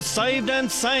Saved and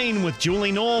Sane with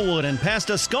Julie Norwood and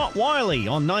Pastor Scott Wiley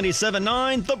on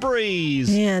 97.9 The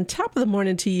Breeze. And top of the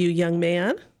morning to you, young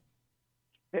man.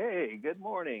 Hey, good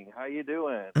morning. How you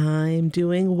doing? I'm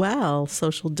doing well.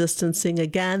 Social distancing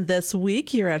again this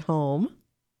week. You're at home.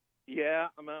 Yeah,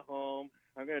 I'm at home.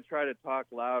 I'm going to try to talk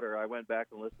louder. I went back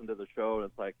and listened to the show, and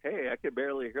it's like, hey, I could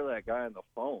barely hear that guy on the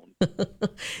phone.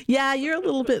 Yeah, you're a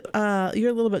little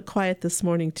bit quiet this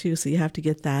morning too, so you have to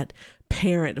get that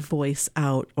parent voice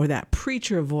out or that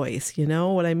preacher voice. You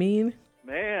know what I mean?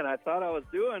 Man, I thought I was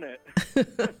doing it.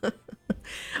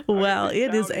 Well,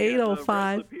 it is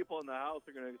 8:05. The people in the house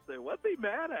are going to say, what's he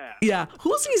mad at? Yeah,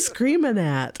 who's he screaming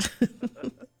at?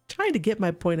 Trying to get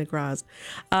my point across.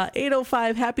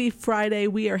 8:05, happy Friday.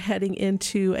 We are heading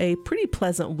into a pretty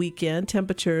pleasant weekend.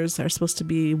 Temperatures are supposed to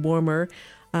be warmer.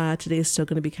 Today is still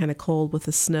going to be kind of cold with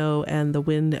the snow and the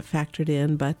wind factored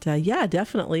in. But yeah,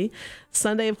 definitely.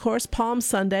 Sunday, of course, Palm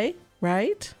Sunday,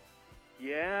 right?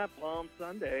 Yeah, Palm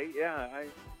Sunday. Yeah,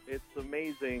 it's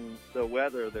amazing the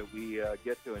weather that we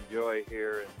get to enjoy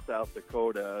here in South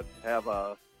Dakota. Have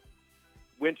a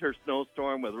winter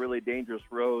snowstorm with really dangerous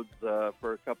roads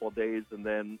for a couple of days, and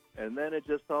then it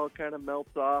just all kind of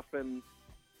melts off and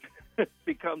it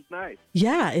becomes nice.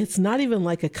 Yeah, it's not even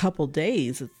like a couple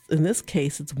days. In this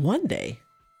case, it's one day.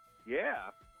 Yeah.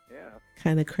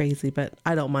 Kind of crazy, but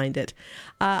I don't mind it.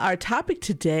 Our topic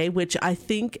today, which I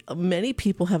think many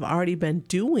people have already been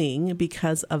doing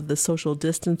because of the social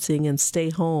distancing and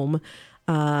stay home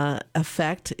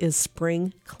effect, is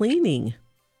spring cleaning.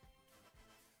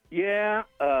 Yeah,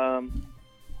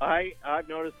 I've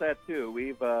noticed that too.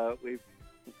 We've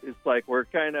it's like we're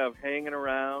kind of hanging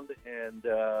around and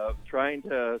trying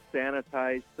to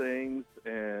sanitize things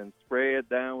and spray it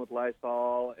down with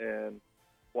Lysol and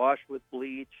wash with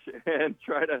bleach and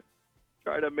try to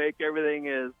make everything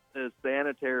as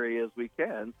sanitary as we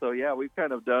can. So yeah, we've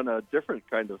kind of done a different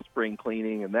kind of spring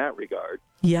cleaning in that regard.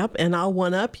 Yep, and I'll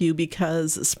one-up you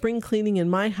because spring cleaning in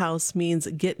my house means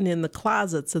getting in the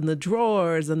closets and the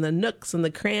drawers and the nooks and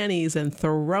the crannies and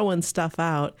throwing stuff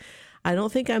out. I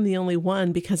don't think I'm the only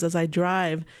one because as I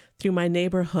drive through my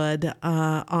neighborhood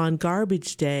on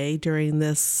garbage day during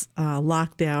this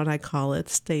lockdown, I call it,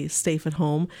 stay safe at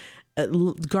home,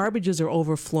 garbages are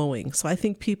overflowing. So I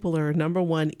think people are, number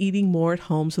one, eating more at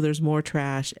home so there's more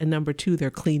trash, and number two,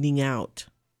 they're cleaning out.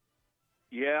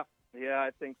 Yeah, I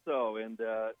think so. And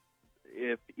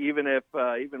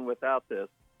even without this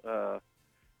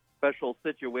special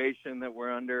situation that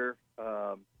we're under,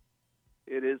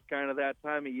 it is kind of that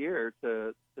time of year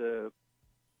to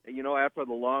after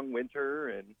the long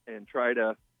winter and try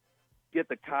to get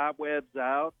the cobwebs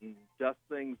out and dust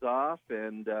things off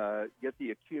and get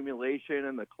the accumulation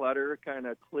and the clutter kind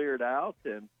of cleared out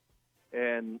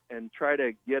and try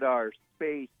to get our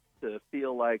space to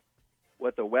feel like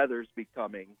what the weather's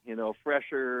becoming,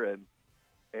 fresher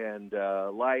and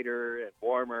lighter and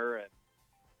warmer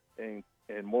and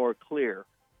more clear.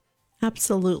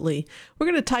 Absolutely. We're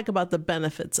going to talk about the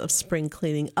benefits of spring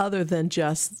cleaning other than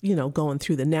just, going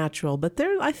through the natural, but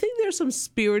I think there's some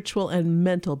spiritual and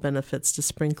mental benefits to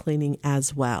spring cleaning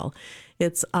as well.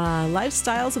 It's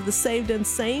Lifestyles of the Saved and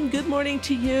Sane. Good morning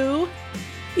to you.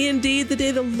 Indeed, the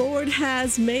day the Lord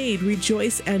has made.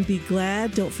 Rejoice and be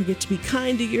glad. Don't forget to be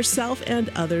kind to yourself and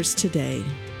others today.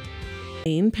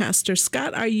 Pastor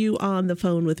Scott, are you on the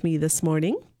phone with me this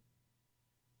morning?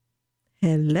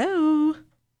 Hello.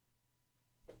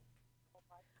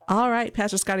 All right,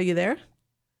 Pastor Scott, are you there?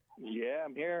 Yeah,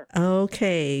 I'm here.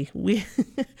 Okay.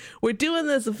 We're doing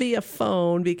this via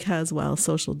phone because,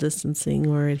 social distancing,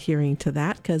 we're adhering to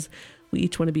that because we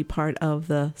each want to be part of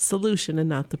the solution and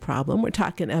not the problem. We're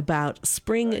talking about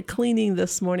spring cleaning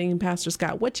this morning. Pastor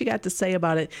Scott, what you got to say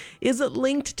about it? Is it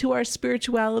linked to our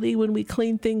spirituality when we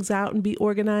clean things out and be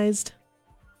organized?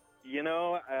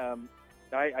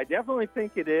 I definitely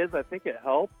think it is. I think it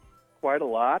helps quite a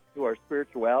lot to our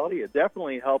spirituality. It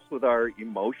definitely helps with our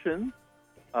emotions.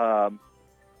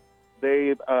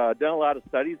 They've done a lot of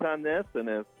studies on this and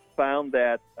have found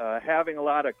that having a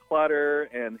lot of clutter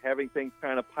and having things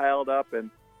kind of piled up and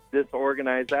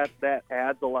disorganized, that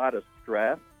adds a lot of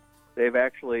stress. They've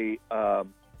actually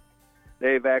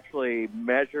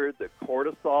measured the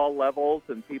cortisol levels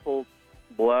in people's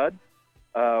blood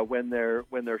when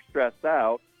they're stressed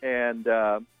out, and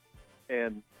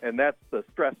that's the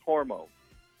stress hormone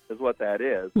is what that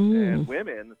is. And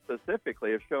women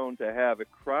specifically have shown to have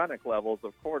chronic levels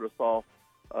of cortisol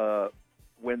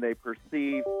when they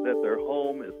perceive that their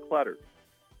home is cluttered.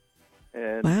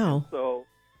 And wow. So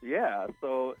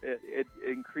it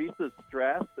increases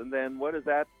stress, and then what does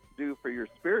that do for your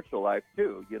spiritual life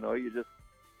too? You just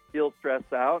feel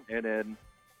stressed out, and then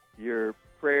you're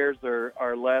prayers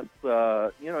are less,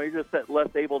 you're just less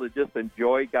able to just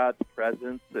enjoy God's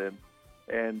presence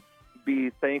and be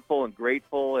thankful and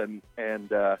grateful,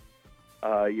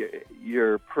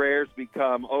 your prayers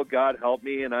become, oh, God, help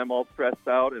me, and I'm all stressed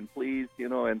out, and please,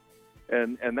 and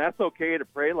that's okay to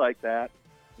pray like that.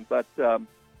 But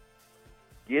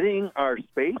getting our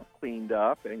space cleaned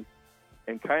up and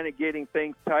kind of getting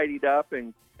things tidied up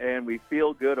and we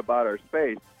feel good about our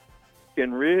space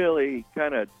can really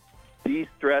kind of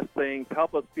de-stress things,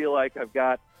 help us feel like I've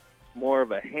got more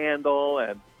of a handle,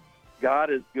 and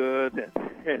God is good,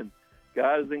 and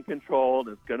God is in control, and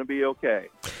it's going to be okay.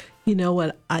 You know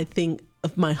what? I think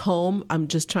of my home, I'm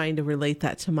just trying to relate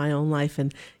that to my own life.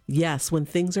 And yes, when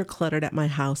things are cluttered at my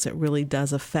house, it really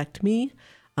does affect me,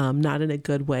 not in a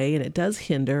good way. And it does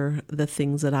hinder the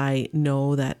things that I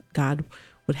know that God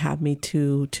would have me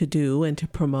to do and to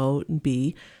promote and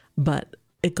be. But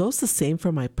it goes the same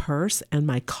for my purse and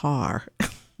my car.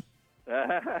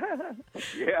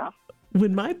 Yeah.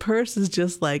 When my purse is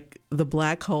just like the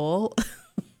black hole,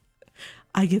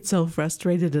 I get so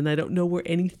frustrated and I don't know where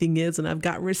anything is, and I've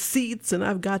got receipts and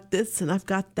I've got this and I've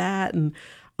got that, and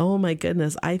oh my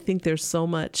goodness, I think there's so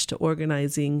much to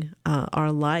organizing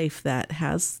our life that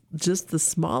has just the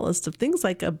smallest of things,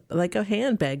 like a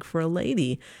handbag for a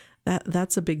lady.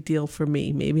 That's a big deal for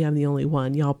me. Maybe I'm the only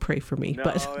one. Y'all pray for me. No,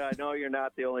 but I know you're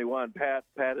not the only one. Pat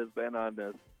has been on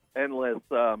this endless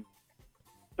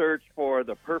search for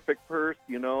the perfect purse,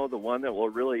 the one that will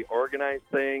really organize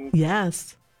things.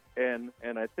 Yes. And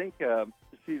I think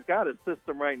she's got a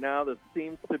system right now that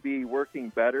seems to be working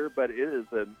better, but it is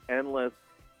an endless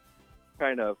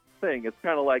kind of thing. It's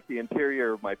kind of like the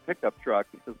interior of my pickup truck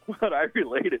is what I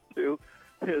relate it to,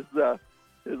 is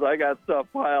I got stuff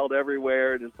piled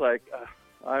everywhere, and it's like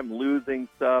I'm losing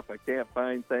stuff. I can't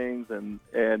find things,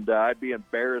 and I'd be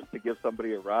embarrassed to give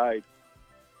somebody a ride.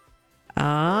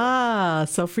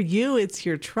 So for you, it's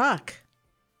your truck.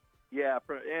 Yeah,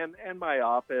 and my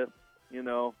office.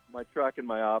 My truck in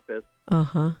my office.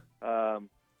 Uh-huh.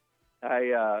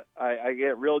 I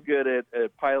get real good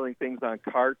at piling things on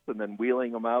carts and then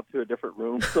wheeling them out to a different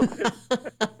room. So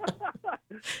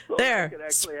There. I could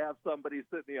actually have somebody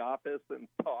sit in the office and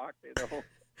talk,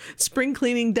 Spring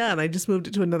cleaning done. I just moved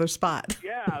it to another spot.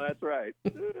 Yeah, that's right.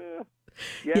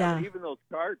 Yeah. Even those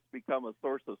carts become a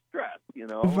source of stress,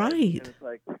 Right. And it's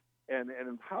like, and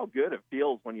how good it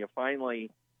feels when you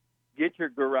finally get your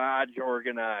garage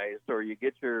organized, or you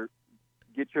get your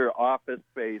office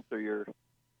space, or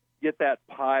get that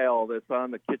pile that's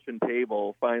on the kitchen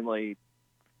table finally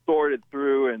sorted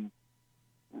through, and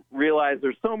realize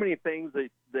there's so many things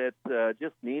that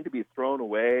just need to be thrown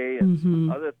away,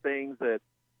 and other things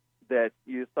that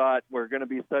you thought were going to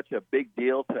be such a big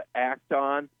deal to act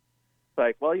on. It's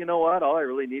like, well, you know what? All I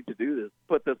really need to do is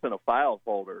put this in a file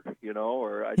folder,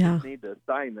 or I just need to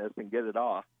sign this and get it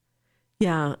off.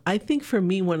 Yeah, I think for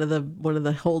me, one of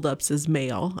the holdups is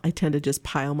mail. I tend to just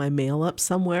pile my mail up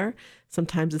somewhere.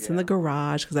 Sometimes it's in the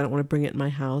garage because I don't want to bring it in my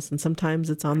house, and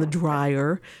sometimes it's on the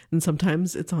dryer, and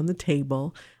sometimes it's on the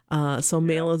table. So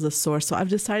mail is a source. So I've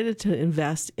decided to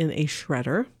invest in a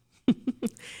shredder.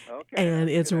 Okay. And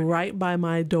it's right by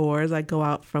my door as I go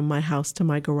out from my house to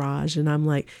my garage. And I'm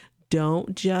like,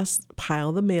 don't just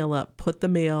pile the mail up, put the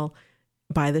mail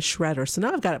by the shredder. So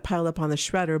now I've got it piled up on the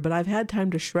shredder, but I've had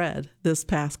time to shred this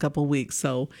past couple weeks.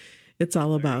 So it's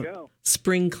all about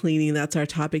spring cleaning. That's our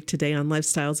topic today on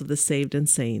Lifestyles of the Saved and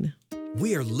Sane.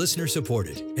 We are listener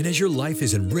supported. And as your life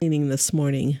is enriched Cleaning this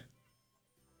morning.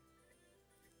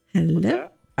 Hello?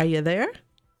 Are you there?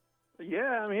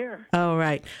 Yeah, I'm here. All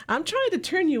right. I'm trying to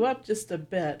turn you up just a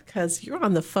bit because you're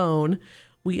on the phone.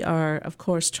 We are, of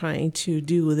course, trying to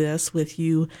do this with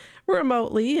you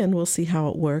remotely, and we'll see how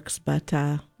it works. But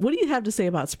what do you have to say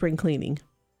about spring cleaning?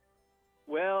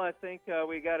 Well, I think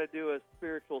we got to do a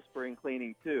spiritual spring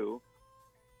cleaning too,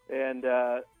 and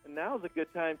now's a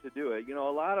good time to do it. A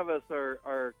lot of us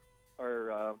are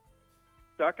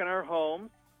stuck in our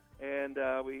homes, and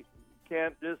we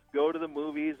can't just go to the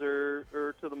movies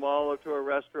or to the mall or to a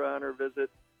restaurant or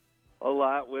visit a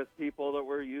lot with people that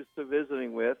we're used to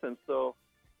visiting with, and so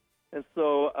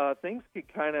things can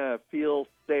kind of feel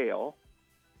stale,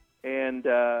 and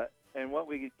what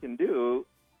we can do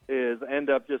is end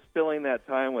up just filling that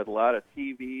time with a lot of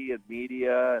TV and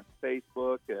media and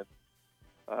Facebook and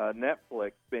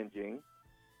Netflix binging,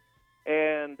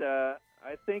 and I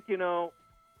think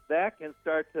that can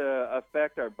start to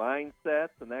affect our mindsets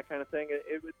and that kind of thing.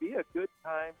 It would be a good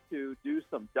time to do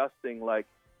some dusting, like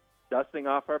dusting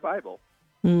off our Bible,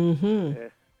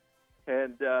 and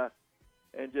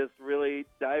just really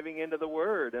diving into the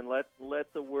Word, and let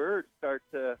the Word start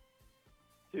to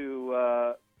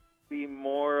be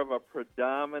more of a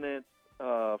predominant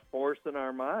force in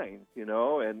our minds,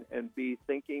 and be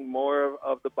thinking more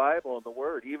of the Bible and the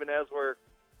Word. Even as we're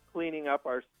cleaning up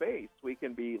our space, we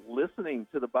can be listening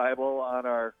to the Bible on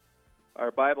our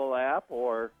Bible app,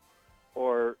 or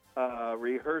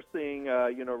rehearsing,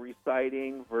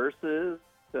 reciting verses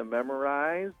to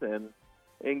memorize and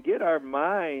get our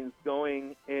minds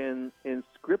going in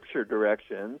Scripture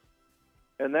directions.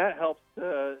 And that helps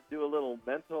to do a little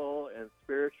mental and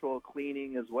spiritual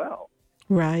cleaning as well.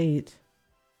 Right.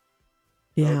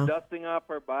 Yeah. So dusting off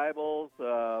our Bibles,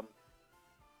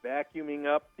 vacuuming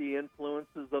up the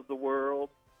influences of the world.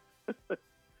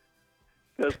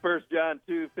 Because 1 John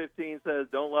 2:15 says,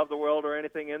 "Don't love the world or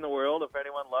anything in the world. If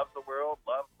anyone loves the world,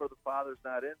 love for the Father's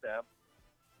not in them."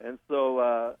 And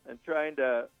so, and trying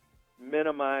to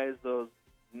minimize those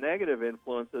negative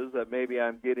influences that maybe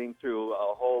I'm getting through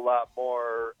a whole lot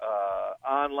more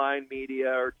online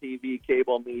media or TV,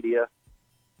 cable media,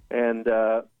 and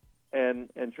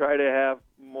try to have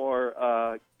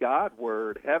more God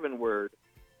word, heaven word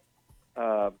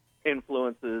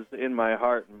influences in my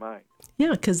heart and mind.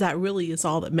 Yeah, because that really is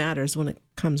all that matters when it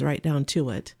comes right down to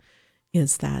it,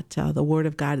 is that the Word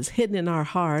of God is hidden in our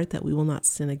heart, that we will not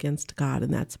sin against God,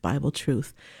 and that's Bible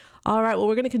truth. All right, well,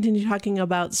 we're going to continue talking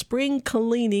about spring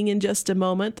cleaning in just a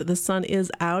moment. The sun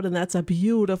is out, and that's a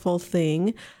beautiful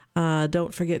thing.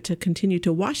 Don't forget to continue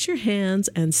to wash your hands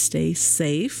and stay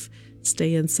safe.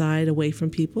 Stay inside, away from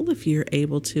people if you're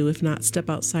able to. If not, step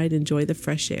outside, enjoy the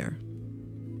fresh air.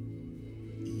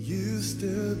 You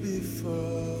still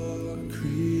before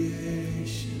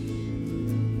creation.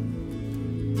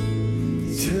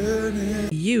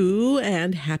 You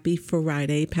and happy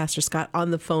Friday. Pastor Scott on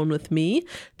the phone with me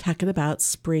talking about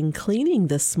spring cleaning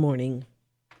this morning.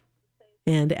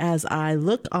 And as I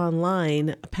look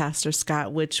online, Pastor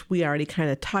Scott, which we already kind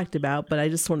of talked about, but I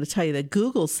just want to tell you that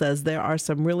Google says there are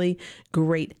some really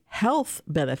great health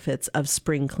benefits of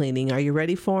spring cleaning. Are you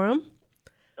ready for them?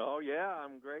 Oh, yeah,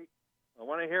 I'm great. I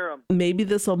want to hear them. Maybe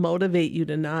this will motivate you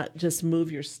to not just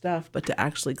move your stuff, but to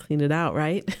actually clean it out,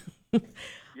 right?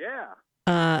 Yeah.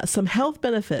 Some health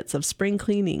benefits of spring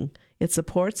cleaning. It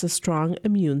supports a strong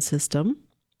immune system.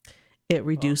 It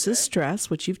reduces stress,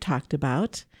 which you've talked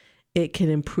about. It can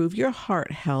improve your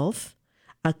heart health.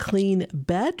 A clean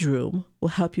bedroom will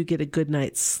help you get a good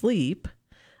night's sleep.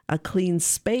 A clean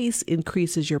space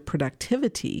increases your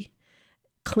productivity.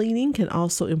 Cleaning can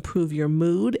also improve your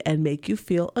mood and make you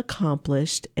feel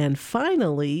accomplished. And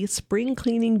finally, spring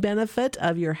cleaning benefit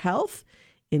of your health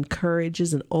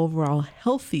encourages an overall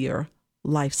healthier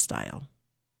lifestyle.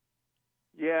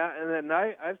 Yeah, and then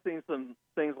I've seen some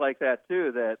things like that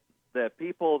too, that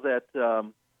people that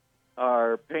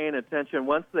are paying attention,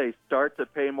 once they start to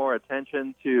pay more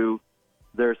attention to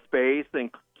their space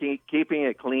and keeping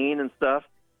it clean and stuff,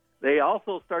 they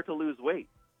also start to lose weight.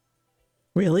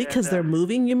 Really? Because they're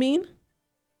moving, you mean?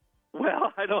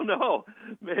 Well, I don't know,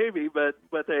 maybe, but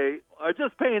they are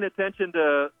just paying attention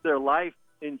to their life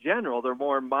in general. They're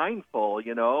more mindful,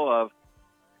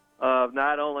 of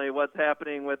not only what's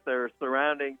happening with their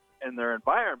surroundings and their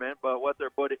environment, but what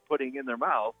they're putting in their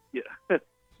mouth. Yeah.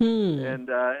 And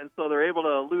so they're able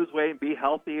to lose weight and be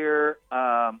healthier.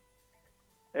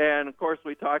 And of course,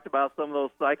 we talked about some of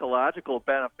those psychological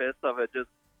benefits of it, just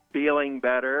feeling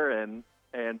better and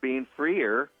being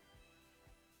freer.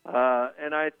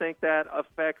 And I think that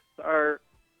affects our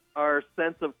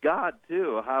sense of God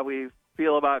too, how we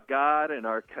feel about God and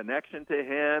our connection to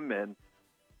Him. And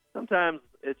sometimes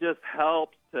it just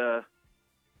helps to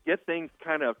get things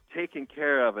kind of taken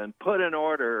care of and put in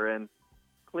order and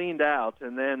cleaned out,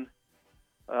 and then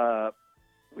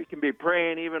we can be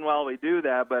praying even while we do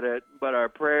that, but our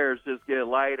prayers just get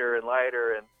lighter and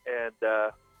lighter,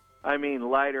 and I mean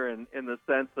lighter in the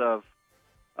sense of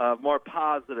more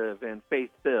positive and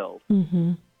faith-filled.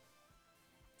 Mm-hmm.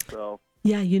 So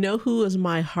yeah, you know who was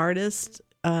my hardest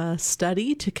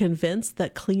study to convince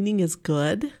that cleaning is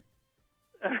good?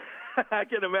 I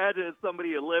can imagine it's somebody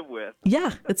you live with.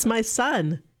 Yeah, it's my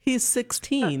son. He's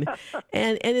 16.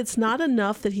 and it's not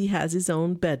enough that he has his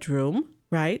own bedroom,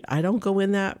 right? I don't go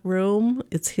in that room.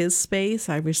 It's his space.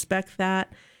 I respect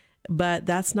that. But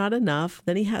that's not enough.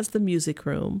 Then he has the music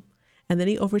room. And then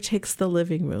he overtakes the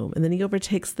living room. And then he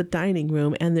overtakes the dining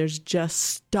room. And there's just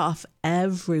stuff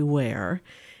everywhere.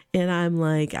 And I'm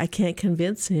like, I can't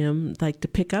convince him to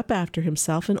pick up after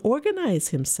himself and organize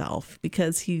himself,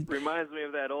 because he reminds me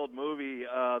of that old movie,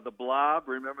 The Blob.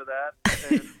 Remember that?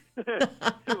 And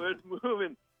it would move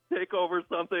and take over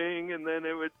something, and then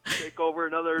it would take over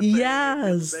another thing.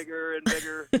 Yes. Bigger and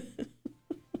bigger.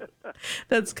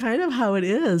 That's kind of how it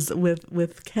is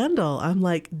with Kendall. I'm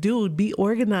like, dude, be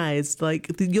organized. Like,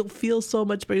 you'll feel so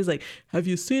much better. He's like, have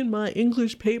you seen my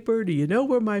English paper? Do you know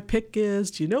where my pick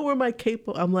is? Do you know where my cape?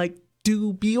 I'm like,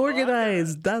 dude, be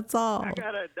organized. That's all. I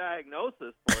got a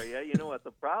diagnosis for you. You know what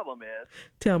the problem is?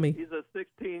 Tell me. He's a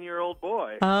 16-year-old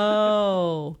boy.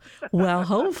 Oh, well,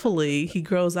 hopefully he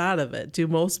grows out of it. Do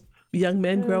most young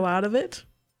men grow out of it?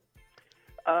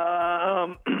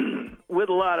 With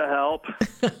a lot of help.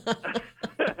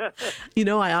 You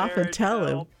know, I often Marriage tell him,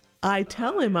 help.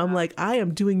 I'm like, I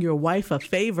am doing your wife a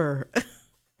favor.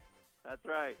 That's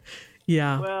right.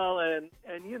 Yeah. Well, and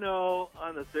you know,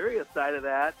 on the serious side of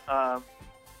that,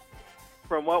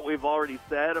 from what we've already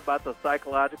said about the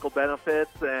psychological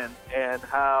benefits and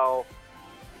how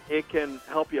it can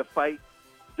help you fight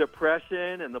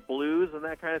depression and the blues and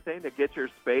that kind of thing to get your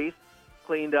space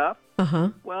cleaned up. Uh-huh.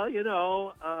 Well, you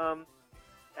know,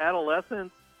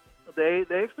 adolescents, they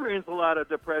experience a lot of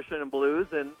depression and blues,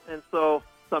 and so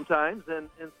sometimes, and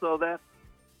so that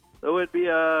would be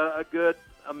a good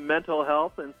mental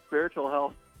health and spiritual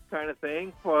health kind of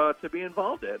thing to be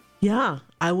involved in. Yeah,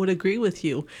 I would agree with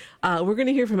you. We're going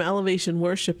to hear from Elevation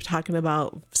Worship talking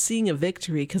about seeing a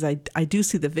victory, because I do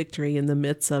see the victory in the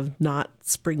midst of not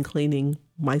spring cleaning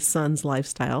my son's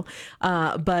lifestyle.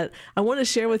 But I want to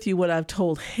share with you what I've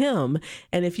told him.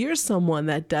 And if you're someone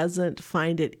that doesn't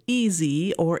find it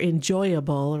easy or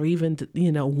enjoyable or even,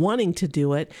 wanting to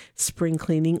do it, spring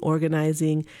cleaning,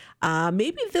 organizing,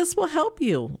 maybe this will help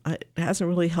you. It hasn't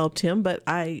really helped him, but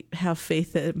I have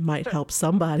faith that it might help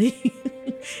somebody.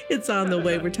 It's on the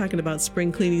way. We're talking about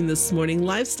spring cleaning this morning.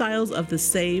 Lifestyles of the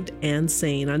saved and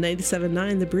sane on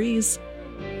 97.9 The Breeze.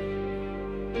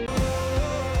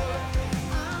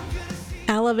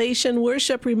 Elevation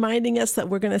Worship reminding us that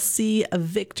we're going to see a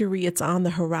victory. It's on the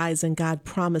horizon. God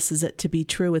promises it to be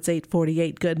true. It's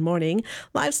 8:48. Good morning.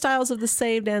 Lifestyles of the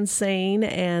saved and sane.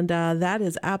 And that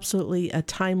is absolutely a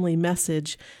timely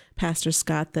message, Pastor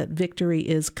Scott, that victory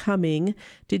is coming.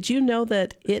 Did you know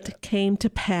that it came to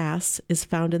pass is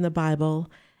found in the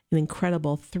Bible an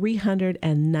incredible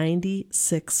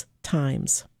 396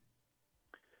 times?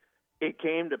 It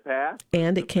came to pass?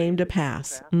 And it came to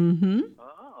pass. Mm-hmm.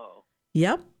 Oh.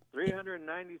 Yep.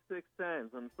 396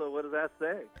 times. And so what does that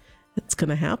say? It's going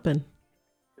to happen.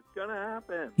 It's going to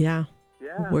happen. Yeah.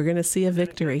 Yeah. We're going to see a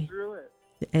victory. Through it.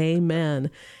 Amen.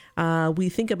 We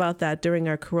think about that during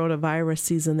our coronavirus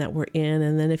season that we're in.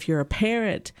 And then if you're a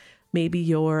parent, maybe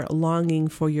you're longing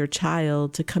for your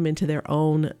child to come into their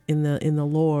own in the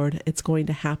Lord. It's going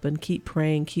to happen. Keep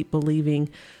praying, keep believing.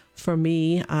 For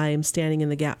me, I'm standing in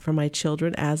the gap for my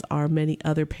children, as are many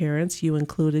other parents. You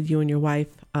included, you and your wife,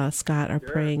 Scott, are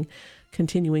praying,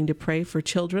 continuing to pray for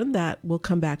children that will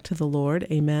come back to the Lord.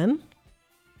 Amen.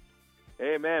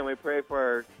 Amen. We pray for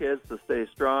our kids to stay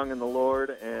strong in the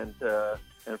Lord, and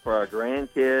for our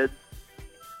grandkids,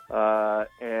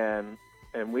 and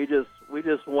we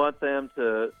just want them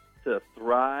to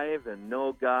thrive and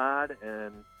know God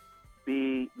and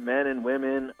be men and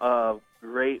women of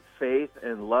great faith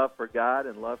and love for God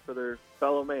and love for their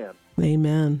fellow man.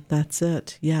 Amen. That's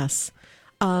it. Yes.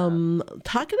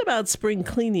 Talking about spring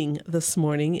cleaning this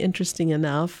morning, interesting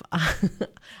enough,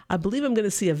 I believe I'm going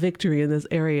to see a victory in this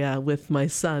area with my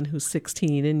son who's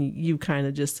 16. And you kind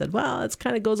of just said, well, it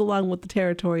kind of goes along with the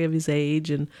territory of his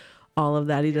age and all of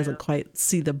that. He doesn't quite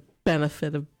see the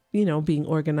benefit of, being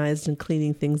organized and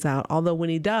cleaning things out. Although when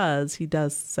he does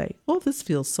say, oh, this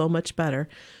feels so much better.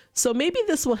 So maybe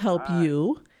this will help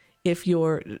you if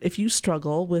you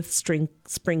struggle with spring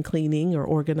cleaning or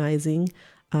organizing,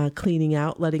 cleaning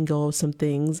out, letting go of some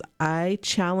things. I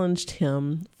challenged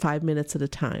him 5 minutes at a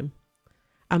time.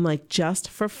 I'm like, just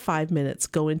for 5 minutes,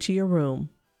 go into your room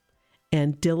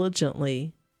and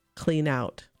diligently clean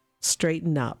out,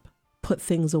 straighten up, put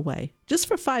things away, just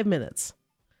for 5 minutes.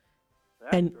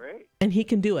 That's great. And he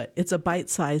can do it. It's a bite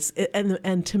size.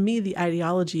 And to me, the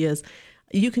ideology is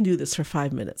you can do this for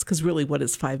 5 minutes, because really, what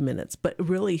is 5 minutes? But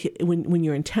really, when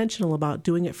you're intentional about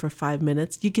doing it for 5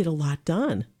 minutes, you get a lot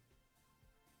done.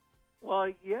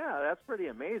 Well, yeah, that's pretty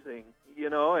amazing,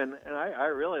 and I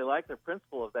really like the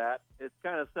principle of that. It's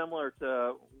kind of similar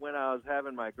to when I was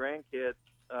having my grandkids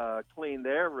clean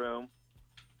their room.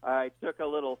 I took a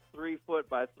little 3-foot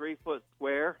by 3-foot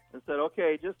square and said,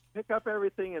 okay, just pick up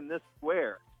everything in this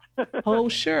square. Oh,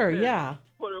 sure, yeah.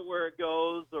 Put it where it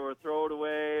goes, or throw it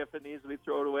away if it needs to be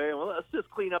thrown away. Well, let's just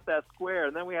clean up that square,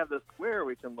 and then we have the square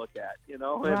we can look at, And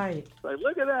Right. it's like,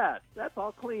 look at that. That's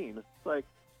all clean. It's like,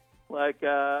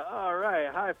 all right,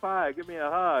 high five, give me a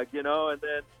hug, and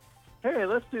then, hey,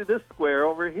 let's do this square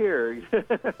over here.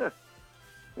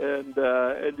 and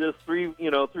just 3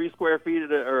 square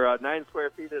feet or 9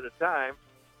 square feet at a time,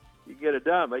 you get it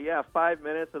done. But yeah, 5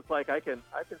 minutes. It's like I can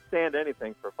stand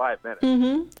anything for 5 minutes.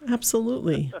 Mm-hmm.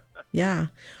 Absolutely. Yeah.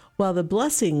 Well, the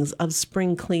blessings of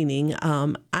spring cleaning.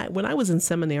 When I was in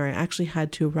seminary, I actually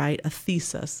had to write a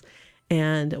thesis.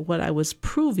 And what I was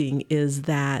proving is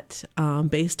that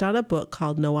based on a book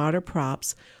called No Outer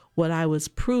Props, what I was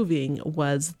proving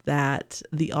was that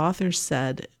the author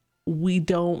said,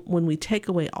 when we take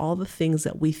away all the things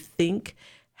that we think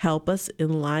help us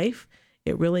in life,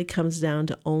 it really comes down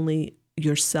to only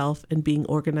yourself and being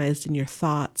organized in your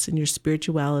thoughts, in your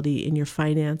spirituality, in your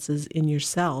finances, in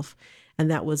yourself.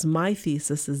 And that was my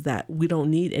thesis, is that we don't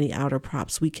need any outer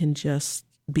props. We can just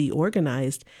be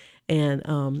organized.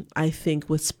 And I think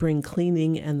with spring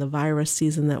cleaning and the virus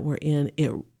season that we're in,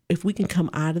 if we can come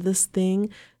out of this thing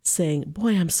saying,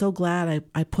 boy, I'm so glad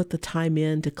I put the time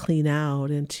in to clean out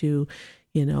and to,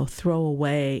 throw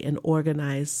away and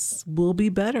organize, we'll be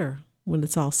better when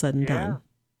it's all said and done.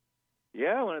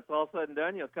 Yeah, when it's all said and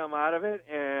done, you'll come out of it,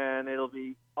 and it'll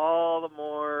be all the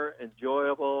more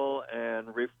enjoyable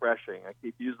and refreshing. I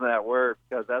keep using that word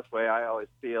because that's the way I always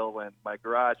feel when my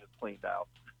garage is cleaned out.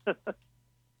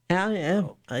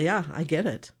 Yeah, I get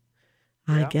it.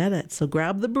 I get it. So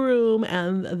grab the broom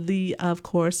and the, of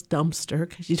course, dumpster,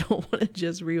 because you don't want to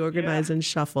just reorganize and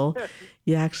shuffle.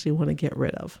 You actually want to get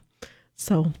rid of.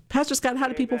 So, Pastor Scott, how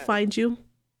do people find you?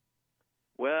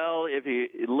 Well, if you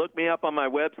look me up on my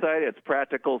website, it's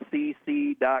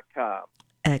practicalcc.com.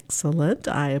 Excellent.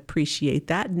 I appreciate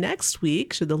that. Next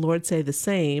week, should the Lord say the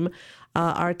same,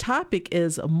 our topic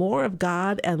is more of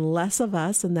God and less of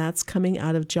us, and that's coming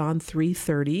out of John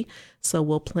 3:30. So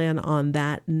we'll plan on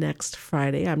that next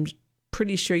Friday. I'm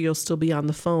pretty sure you'll still be on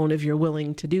the phone if you're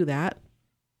willing to do that.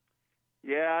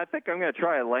 Yeah, I think I'm going to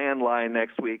try a landline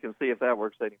next week and see if that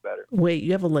works any better. Wait,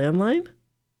 you have a landline?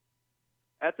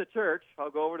 At the church.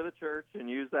 I'll go over to the church and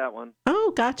use that one.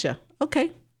 Oh, gotcha.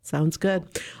 Okay. Sounds good.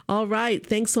 All right.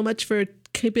 Thanks so much for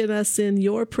keeping us in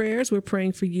your prayers. We're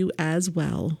praying for you as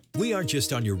well. We aren't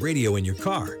just on your radio in your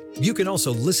car. You can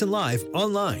also listen live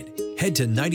online. Head to